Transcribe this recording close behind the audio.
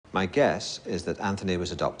My guess is that Anthony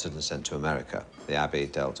was adopted and sent to America. The Abbey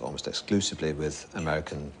dealt almost exclusively with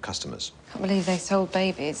American customers. Can't believe they sold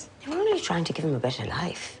babies. They were only trying to give him a better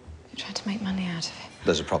life. They tried to make money out of it.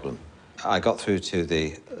 There's a problem. I got through to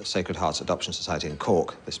the Sacred Hearts Adoption Society in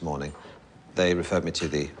Cork this morning. They referred me to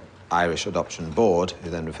the Irish Adoption Board, who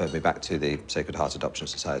then referred me back to the Sacred Heart Adoption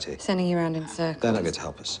Society. Sending you around in circles. They're not going to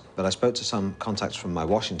help us. But I spoke to some contacts from my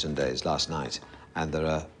Washington days last night, and there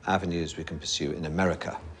are avenues we can pursue in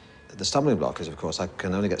America. The stumbling block is, of course, I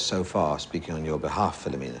can only get so far speaking on your behalf,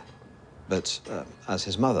 Philomena. But as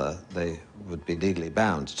his mother, they would be legally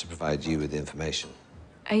bound to provide you with the information.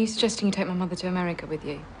 Are you suggesting you take my mother to America with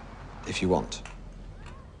you? If you want.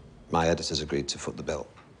 My editors agreed to foot the bill.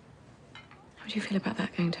 How do you feel about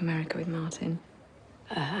that, going to America with Martin?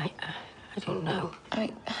 I don't know.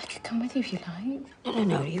 I could come with you if you like.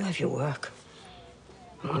 No, you have your work.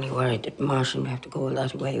 I'm only worried that Martin will have to go a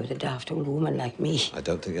lot away with a daft old woman like me. I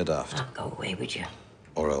don't think you're daft. I'll go away with you.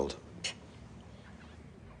 Or old.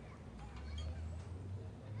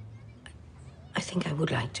 I think I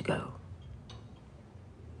would like to go.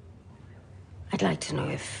 I'd like to know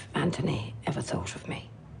if Anthony ever thought of me.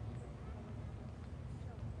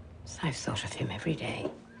 I've thought of him every day.